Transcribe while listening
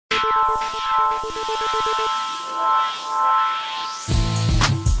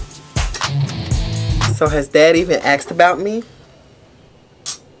So has Dad even asked about me?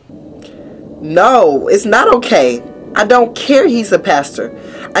 No, it's not okay. I don't care he's a pastor.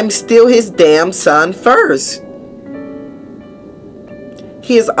 I'm still his damn son first.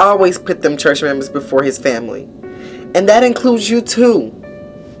 He has always put them church members before his family. And that includes you too.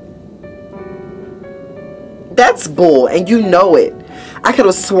 That's bull, and you know it. I could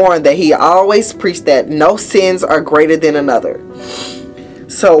have sworn that he always preached that no sins are greater than another.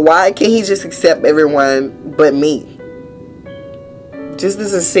 So why can't he just accept everyone but me? Just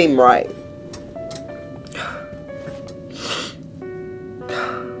doesn't seem right.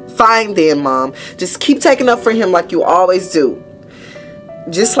 Fine then, Mom. Just keep taking up for him like you always do.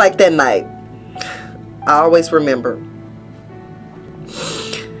 Just like that night. I always remember.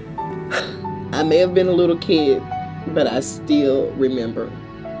 I may have been a little kid, but I still remember.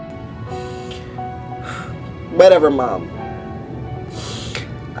 Whatever, Mom.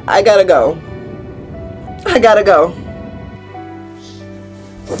 I gotta go. I gotta go.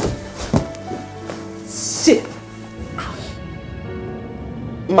 Shit.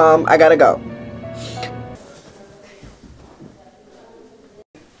 Mom, I gotta go.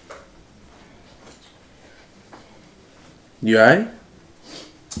 You alright?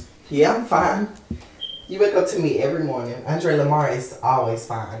 Yeah, I'm fine. You wake up to me every morning. Andre Lamar is always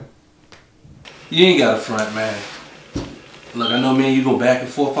fine. You ain't got a front, man. Look, I know me and you go back and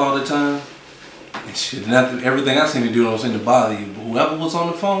forth all the time. And shit, nothing, everything I seem to do don't seem to bother you. But whoever was on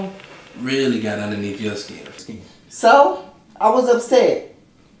the phone really got underneath your skin. So, I was upset.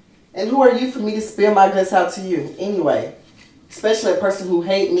 And who are you for me to spill my guts out to you anyway? Especially a person who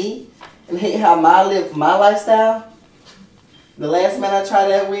hate me and hate how I live my lifestyle. The last man I tried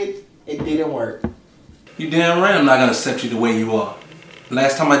that with, it didn't work. You damn right I'm not gonna accept you the way you are.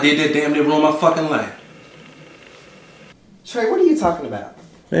 Last time I did that, damn near ruined my fucking life. Trey, what are you talking about?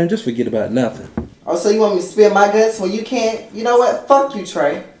 Man, just forget about nothing. Oh, so you want me to spill my guts when you can't? You know what? Fuck you,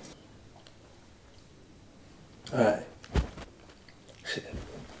 Trey. Alright. Shit.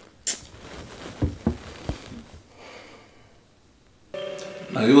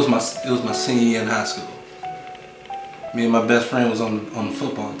 Like, it was my senior year in high school. Me and my best friend was on the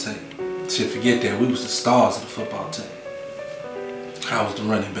football team. Shit, forget that. We was the stars of the football team. I was the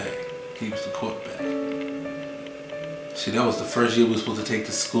running back. He was the quarterback. Shit, that was the first year we were supposed to take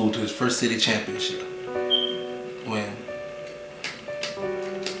the school to its first city championship. When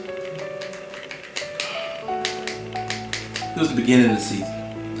it was the beginning of the season.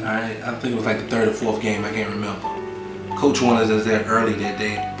 Alright, I think it was like the third or fourth game, I can't remember. Coach wanted us there early that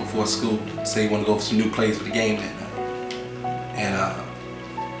day before school. Say he wanted to go for some new plays for the game that night. And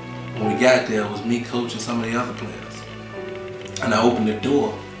when we got there, it was me, Coach, and some of the other players. And I opened the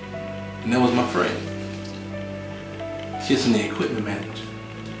door, and there was my friend, kissing the equipment manager.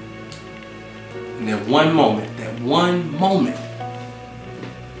 And that one moment,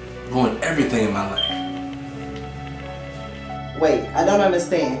 ruined everything in my life. Wait, I don't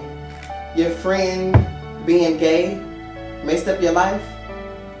understand. Your friend being gay messed up your life?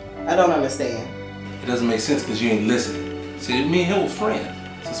 I don't understand. It doesn't make sense because you ain't listening. See, me and him were friends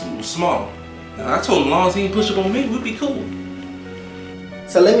since we were small. And I told him as long as he didn't push up on me, we'd be cool.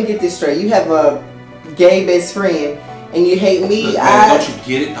 So let me get this straight. You have a gay best friend and you hate me? Look, man, don't you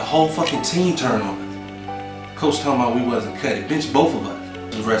get it? The whole fucking team turned on us. Coach talking about we wasn't cut. He benched both of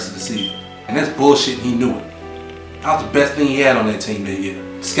us the rest of the season. And that's bullshit and he knew it. I was the best thing he had on that team that year.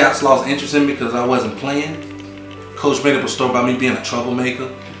 Scouts lost interest in me because I wasn't playing. Coach made up a story about me being a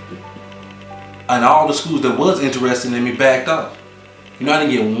troublemaker. And all the schools that was interested in me backed off. You know, I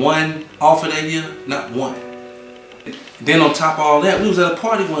didn't get one offer that year, not one. Then on top of all that, we was at a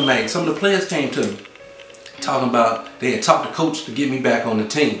party one night. Some of the players came to me, talking about they had talked to Coach to get me back on the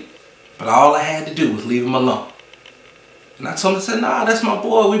team. But all I had to do was leave him alone. And I told him, I said, nah, that's my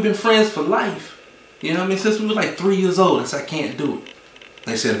boy. We've been friends for life. You know what I mean? Since we were like 3 years old, I said, I can't do it.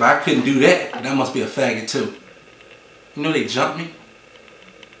 They said, if I couldn't do that, that must be a faggot too. You know they jumped me?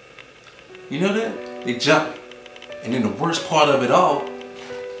 You know that? They jumped me. And then the worst part of it all,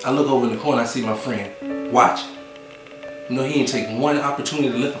 I look over in the corner, I see my friend watching. You know, he didn't take one opportunity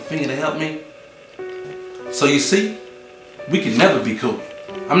to lift a finger to help me. So you see, we can never be cool.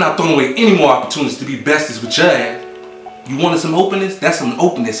 I'm not throwing away any more opportunities to be besties with your ass. You wanted some openness? That's some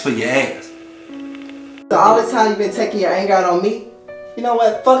openness for your ass. So all the time you've been taking your anger out on me? You know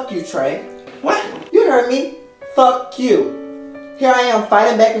what? Fuck you, Trey. What? You heard me. Fuck you. Here I am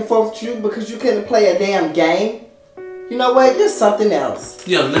fighting back and forth with you because you couldn't play a damn game. You know what? You're something else.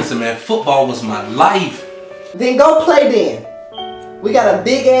 Yo, listen, man. Football was my life. Then go play then. We got a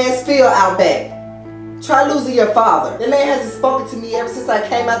big ass field out back. Try losing your father. That man hasn't spoken to me ever since I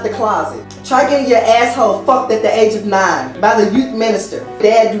came out the closet. Try getting your asshole fucked at the age of 9 by the youth minister.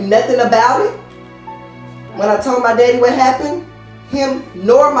 Dad do nothing about it. When I told my daddy what happened, him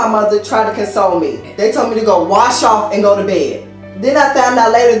nor my mother tried to console me. They told me to go wash off and go to bed. Then I found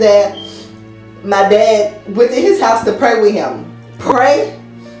out later that my dad went to his house to pray with him. Pray?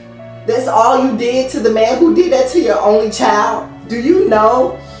 That's all you did to the man who did that to your only child? Do you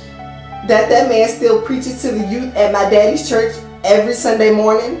know that that man still preaches to the youth at my daddy's church every Sunday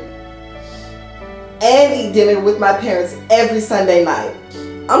morning? And eat dinner with my parents every Sunday night.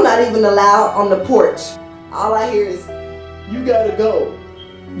 I'm not even allowed on the porch. All I hear is, you gotta go.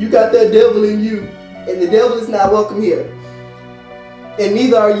 You got that devil in you, and the devil is not welcome here. And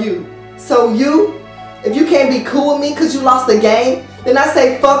neither are you. So you, if you can't be cool with me because you lost the game, then I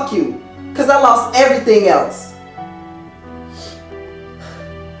say fuck you, because I lost everything else.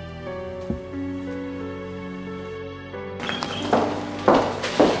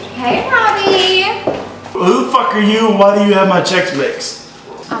 Hey, Robbie. Who the fuck are you and why do you have my checks mixed?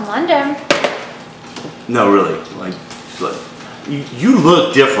 I'm London. No, really. Like you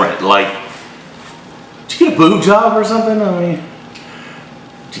look different. Like, did you get a boob job or something? I mean,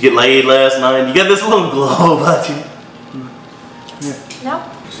 did you get laid last night? You got this little glow about you. Nope.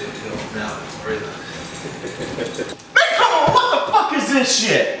 Man, come on, what the fuck is this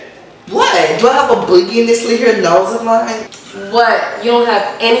shit? What? Do I have a boogie in this little here nose of mine? What? You don't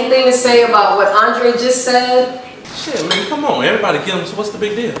have anything to say about what Andre just said? Shit, man, come on. Everybody kill him, so what's the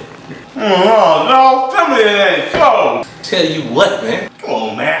big deal? Oh, no, tell me that ain't so. Tell you what, man. Come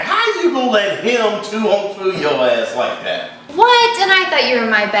on, man. How you gonna let him two-on through your ass like that? What? And I thought you were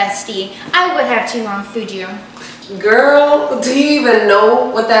my bestie. I would have too long food you. Girl, do you even know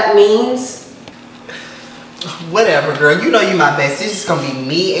what that means? Whatever, girl. You know you my best. It's just gonna be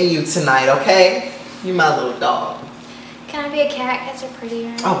me and you tonight, okay? You my little dog. Can I be a cat? Cats are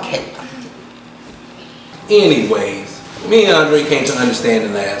prettier. Okay. Anyways, me and Andre came to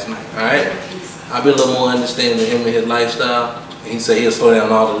understanding last night, alright? I've been a little more understanding of him and his lifestyle. And he said he'll slow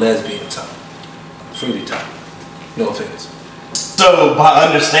down all the lesbian talk. Fruity talk. No offense. So, by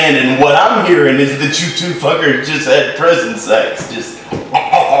understanding, what I'm hearing is that you two fuckers just had prison sex. Just.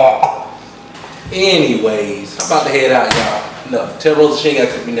 Anyways, I'm about to head out, y'all. No, tell Rosa she ain't got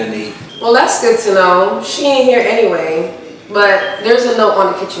to cook me nothing to eat. Well, that's good to know. She ain't here anyway. But there's a note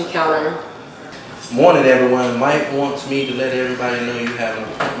on the kitchen counter. Morning, everyone. Mike wants me to let everybody know you have an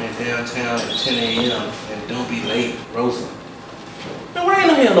appointment downtown at 10 a.m. and don't be late, Rosa. Man, why ain't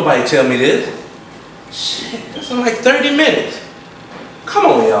no hear nobody tell me this? Shit, that's in like 30 minutes. Come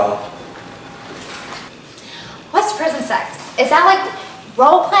on, y'all. What's prison sex? Is that like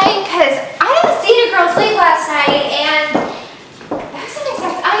role playing? Cause I didn't see a girl sleep last night and that doesn't make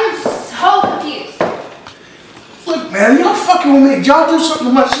sense. I am so confused. Look, man, y'all fucking with me. Y'all do something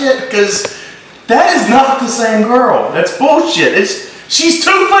to my shit, because that is not the same girl. That's bullshit. She's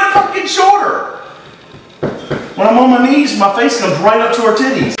 2 foot fucking shorter. When I'm on my knees, my face comes right up to her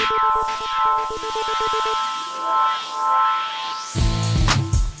titties.